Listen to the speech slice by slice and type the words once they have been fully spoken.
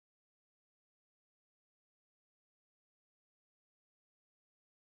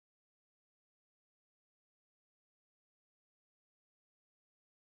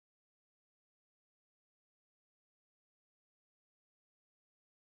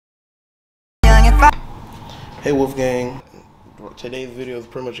Hey Wolfgang, today's video is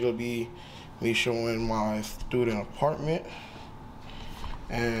pretty much going to be me showing my student apartment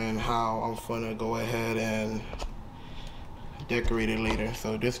and how I'm going to go ahead and decorate it later.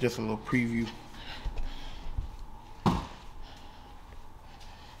 So this is just a little preview.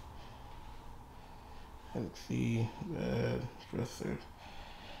 Let's see, bed, dresser,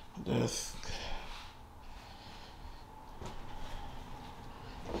 desk.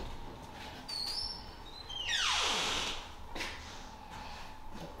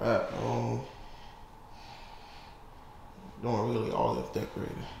 Doing really all that's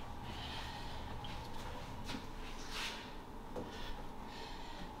decorated.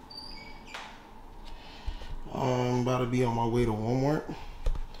 I'm about to be on my way to Walmart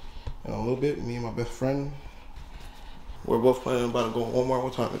in a little bit. Me and my best friend, we're both planning about to go to Walmart.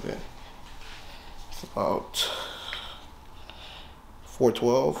 What time is it? It's about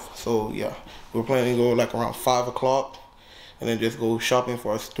 4:12. So yeah, we're planning to go like around 5 o'clock and then just go shopping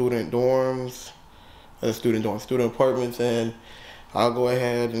for our student dorms, student apartments, and I'll go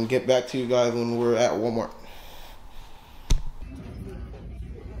ahead and get back to you guys when we're at Walmart.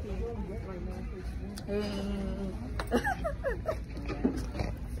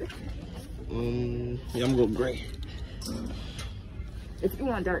 Yeah, I'm gonna go gray. If you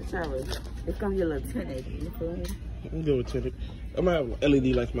want dark showers, it's gonna be a little tinted. You feel me? I'm good with tinted. I'm gonna have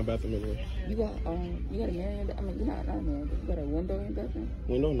LED lights in my bathroom anyway. You got a mirror. I mean, you're not a mirror. You got a window in your bathroom.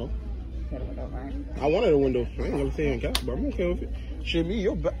 Window, no. You got a window, right? I wanted a window. I ain't gonna say in cap, but I'm okay with it. Shit, me,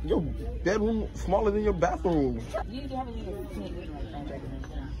 your bedroom smaller than your bathroom. You haven't even seen it like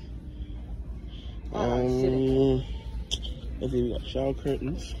let's see, we got shower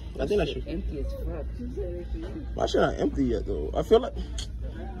curtains. I think that should empty as fuck. Why should I empty yet though? I feel like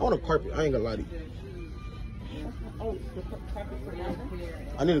I want a carpet. I ain't gonna lie to you. Oh, the carpet for the bathroom?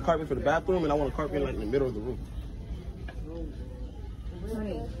 I need a carpet for the bathroom, and I want a carpet like in the middle of the room.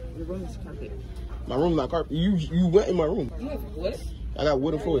 Honey, your room is carpet. My room's not carpet. You went in my room. You have wood? I got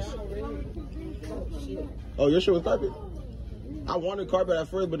wooden floors. Oh, your shit was carpet? I wanted carpet at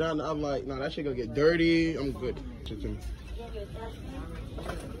first, but then I'm like, nah, that shit gonna get dirty. I'm good.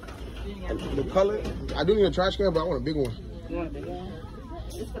 The color, I do need a trash can, but I want a big one. You want a big one?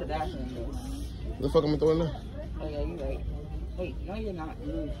 Just for the bathroom, though. What the fuck am I throwing there? Oh, yeah, you're right. Wait, no, you're not.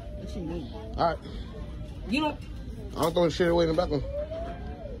 Move. What you mean? Alright. You don't. I don't throw shit away in the bathroom.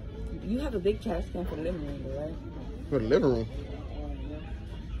 You have a big trash can for the living room, though, right? For the living room?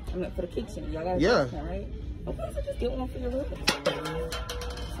 I mean, for the kitchen. Y'all got a trash can, right? Okay, so just get one for your room.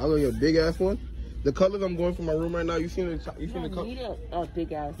 I'll go get a big ass one. The colors I'm going for my room right now, you seen the color? Need a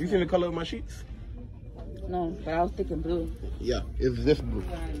big ass. You seen the color of my sheets? No, but I was thinking blue. Yeah, it's this blue.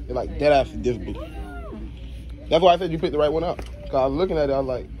 It's like dead ass this blue. That's why I said you picked the right one out. Cause I was looking at it, I was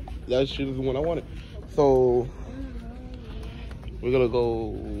like, that shit is the one I wanted. So we're gonna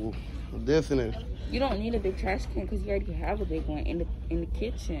go this and then. You don't need a big trash can because you already have a big one in the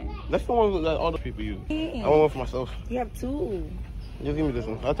kitchen. That's the one that all the people use. I want one for myself. You have two. Just give me this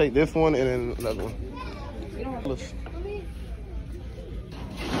one. I'll take this one and then another one. You don't have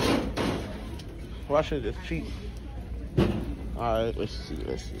Why should this cheap? Alright, let's see.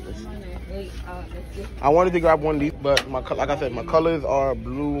 Wait, I wanted to grab one of these, but like I said, my colors are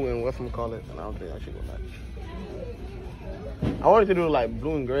blue and whatchamacallit, and I don't think I should go match. I wanted to do like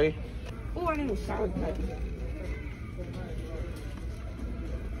blue and gray. Oh, I need a shower curtain.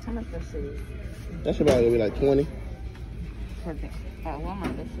 How much that shit is? That should probably be like 20. Perfect. At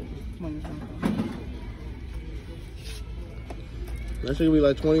Walmart, that shit is 20 something. That should be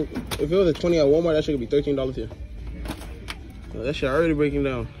like 20. If it was a 20 at Walmart, that should be $13 here. Oh, that shit already breaking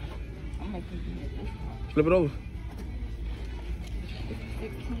down. I'm making it. Flip it over.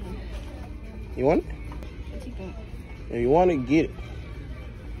 15. You want it? What you think? If you want it, get it.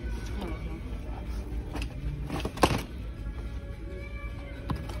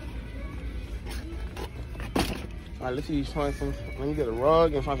 Alright, let's see. Find some. Let me get a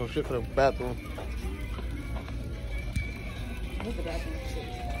rug and find some shit for the bathroom. What's the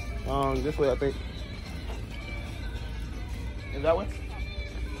bathroom? This way I think. Is that way?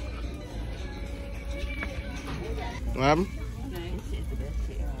 What happened? No, this shit is the best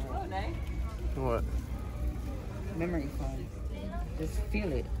shit. Oh, nice. What? Memory foam. Just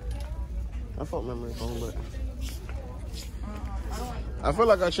feel it. I thought memory foam, but I feel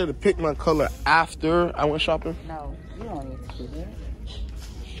like I should have picked my color after I went shopping. No, you don't need to do that.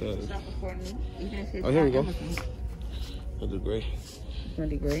 Shut Stop recording. Even if it's Oh, here we go. Amazon. I'll do gray. Want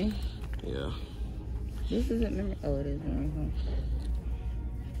to gray? Yeah. This isn't memory. Oh, it is memory foam.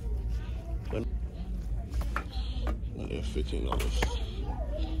 $15.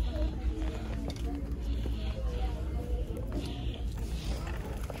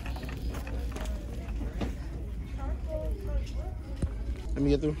 Let me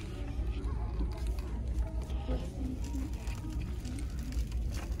get through.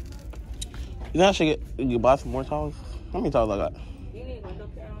 You know I should get buy some more towels. How many towels I got? Do you need window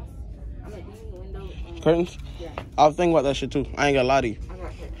panels? I mean, do you need window curtains? Yeah. I was thinking about that shit too. I ain't gonna lie to you. I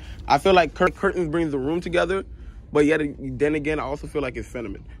got curtains. I feel like curtains brings the room together, but yet then again, I also feel like it's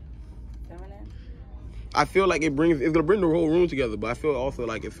feminine. Feminine? I feel like it's gonna bring the whole room together, but I feel also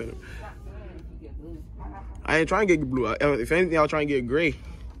like it's feminine. I ain't trying to get blue. If anything, I'll try and get gray.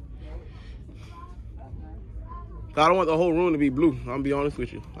 I don't want the whole room to be blue. I'm gonna be honest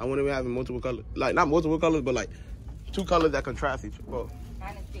with you. I want to be having multiple colors. Like, not multiple colors, but like 2 colors that contrast each other. Well,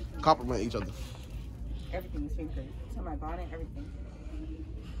 complement each other. Everything is pink. To my bonnet, everything.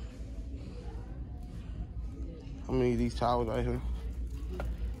 How many of these towels right here?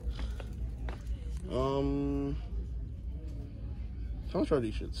 How much are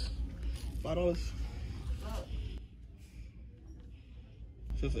these shits? $5?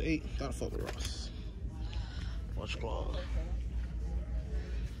 Just an 8. Gotta fuck with Ross. Watch claws.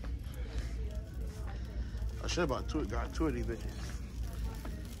 I should have got 2 of these bitches.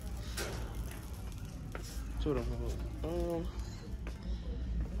 2 of them.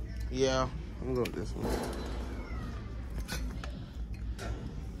 Yeah, I'm going with this one.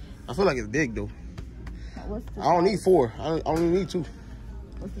 I feel like it's big though. I don't need 4. I only need 2.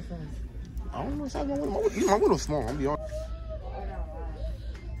 What's the size? I don't know what size my window. My window's small. I'll be honest.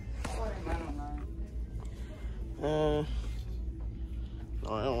 No,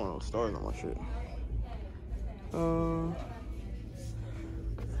 I don't want no stars on my shit.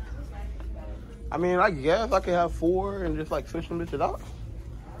 I mean, I guess I could have 4 and just like switch them bitches out.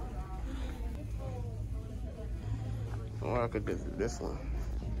 Or I could do this one.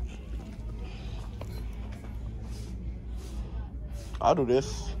 I'll do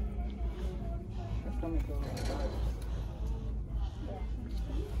this.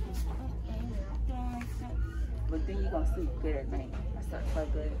 But then you're gonna sleep good at night. I slept so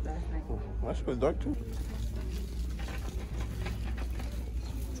good last night. My shit was dark too.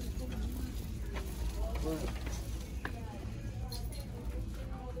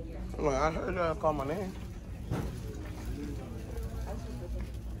 Like, I heard y'all call my name.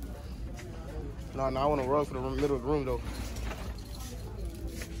 No, I want to run for the middle of the room though.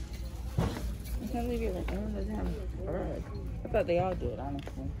 You can't leave your room doesn't have a rug. I thought they all did,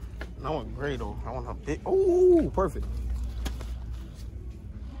 honestly. I want gray though. I want a big. Ooh, perfect.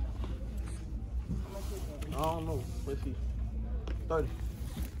 I don't know. Let's see. 30.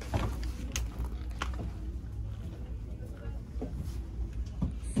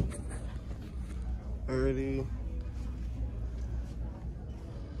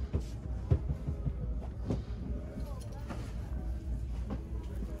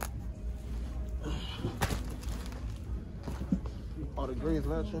 All the grays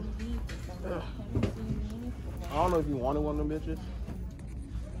matching. Yeah. I don't know if you wanted one of them bitches.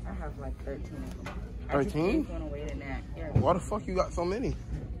 I have like 13 of them. 13? I want to wait in that. Yeah. Why the fuck you got so many?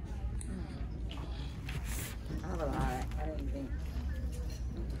 I have a lot. I didn't think.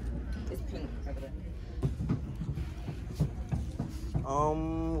 It's pink.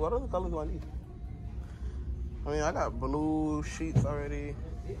 What other colors do I need? I mean, I got blue sheets already.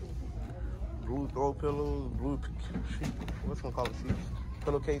 Blue throw pillows, blue sheet. What's one called sheets?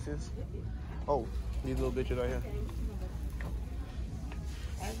 Pillowcases. Oh, these little bitches right here.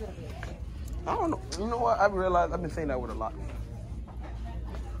 I don't know. You know what? I've realized I've been saying that word a lot.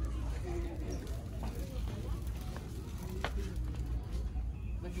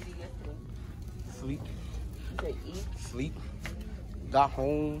 What did you get today? Sleep. You said eat? Sleep. Got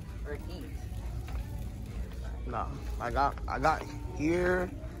home. Or eat? Nah, I got here.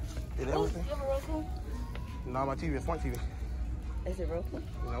 Did everything. You have a Roku? Nah, my TV is smart TV. Is it Roku?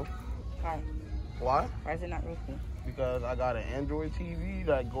 No. Why? Why? Why is it not Roku? Because I got an Android TV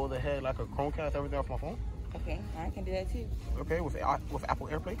that goes ahead like a Chromecast, everything off my phone. Okay, I can do that too. Okay, with Apple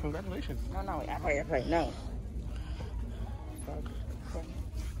AirPlay, congratulations. No, Apple AirPlay, no.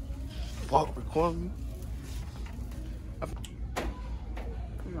 Fuck, record me.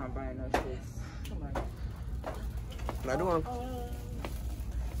 I'm not buying no shit. Come on.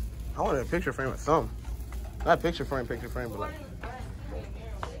 I wanted a picture frame with some. Not picture frame, but like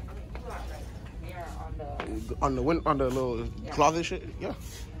on the little closet shit. Yeah.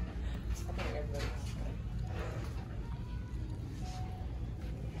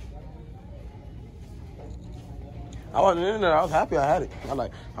 I wasn't in there. I was happy I had it. I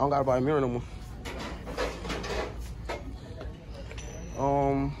don't gotta buy a mirror no more.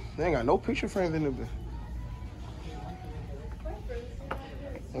 They ain't got no picture frames in there.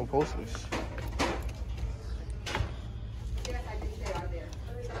 I'm gonna post this.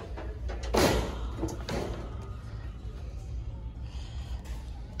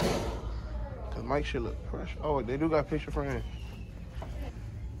 The mic should look fresh. Oh, they do got a picture frame.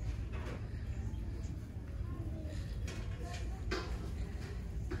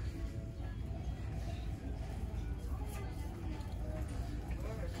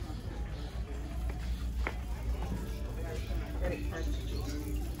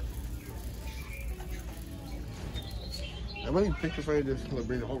 I really picture frame just to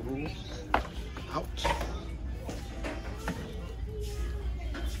bring the whole room out.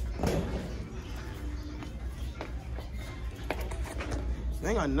 They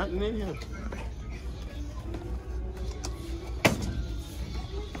ain't got nothing in here.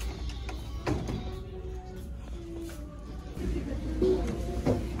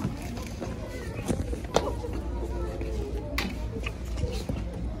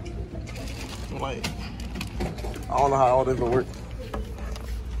 Like, I don't know how all this will work.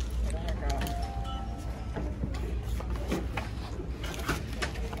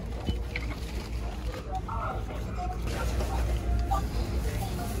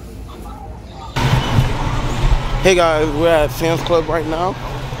 Hey guys, we're at Sam's Club right now.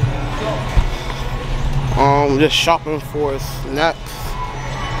 Just shopping for snacks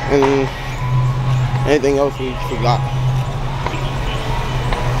and anything else we forgot.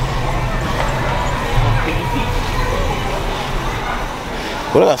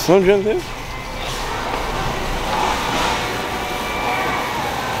 What, I got Slim Jims in?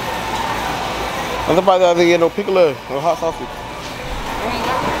 I'm surprised I didn't get no pickle or hot sausage.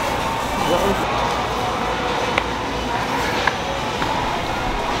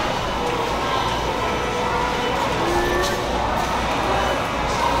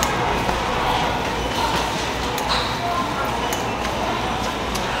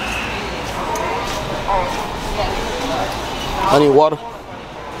 I need water.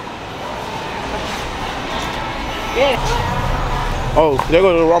 Yeah. Oh, there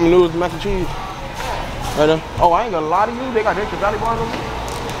go the ramen noodles, mac and cheese. Right there. Oh, I ain't gonna lie to you. They got Nature Valley bars on there.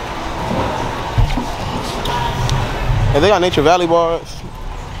 Yeah, they got Nature Valley bars.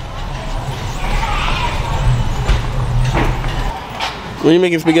 When you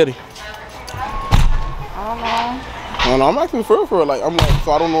making spaghetti? I don't know. I'm asking for real. Like, I'm like,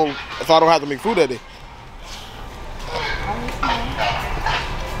 so I don't know, so I don't have to make food that day.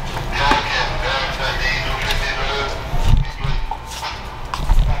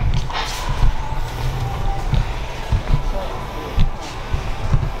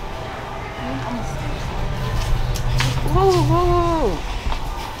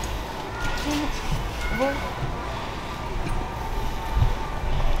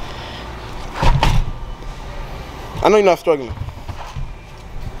 I know you're not struggling.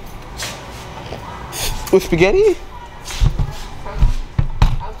 With spaghetti?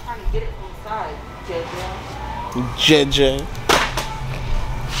 was trying to get it from the side, Jeje.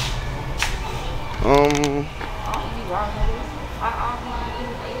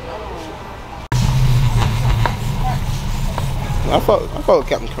 I fuck with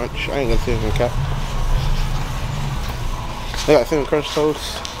Captain Crunch. I ain't gonna say anything, Cap. They got Cinnamon Crunch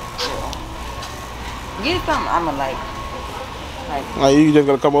toast. Get something I'ma like. You just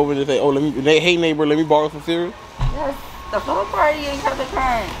gonna come over and just say, oh, hey neighbor, let me borrow some cereal? Yes, the whole party ain't have the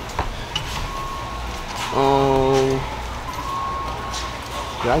turn.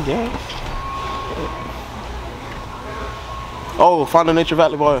 Yeah, I guess. Oh, find the Nature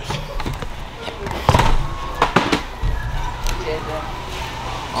Valley bars.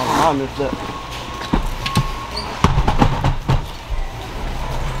 Oh, I missed that.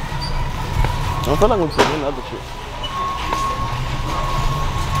 I feel like we're putting other shit.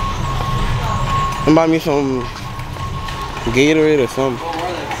 And buy me some Gatorade or something.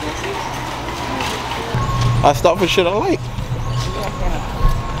 I stop for shit I like.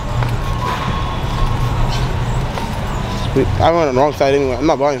 I went on the wrong side anyway. I'm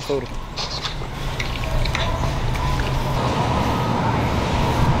not buying soda.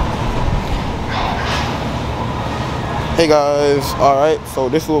 Hey guys, alright, so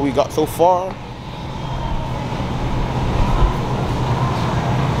this is what we got so far.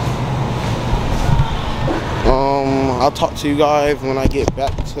 I'll talk to you guys when I get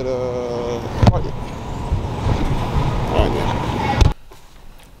back to the apartment. Alright, man.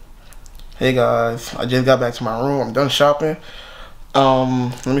 Hey guys, I just got back to my room. I'm done shopping.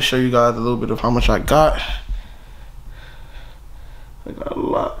 Let me show you guys a little bit of how much I got. I got a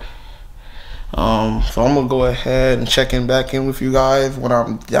lot. So I'm gonna go ahead and check in back in with you guys when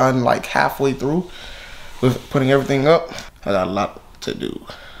I'm done, like halfway through with putting everything up. I got a lot to do.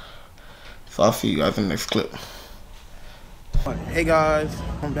 So I'll see you guys in the next clip. Hey guys,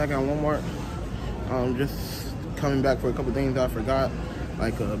 I'm back at Walmart. Just coming back for a couple things I forgot.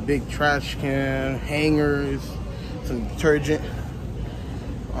 like a big trash can, hangers, some detergent.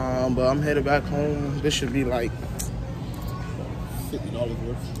 But I'm headed back home. This should be like $50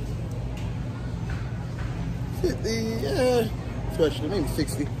 worth. 50, yeah, especially maybe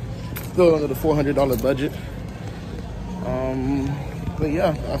 60. Still under the $400 budget. But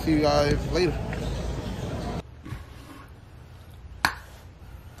yeah, I'll see you guys later.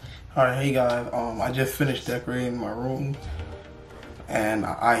 Alright, hey guys, I just finished decorating my room and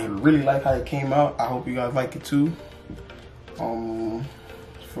I really like how it came out. I hope you guys like it too.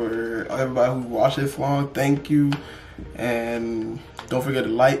 For everybody who watched this long, thank you, and don't forget to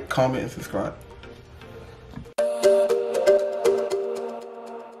like, comment, and subscribe.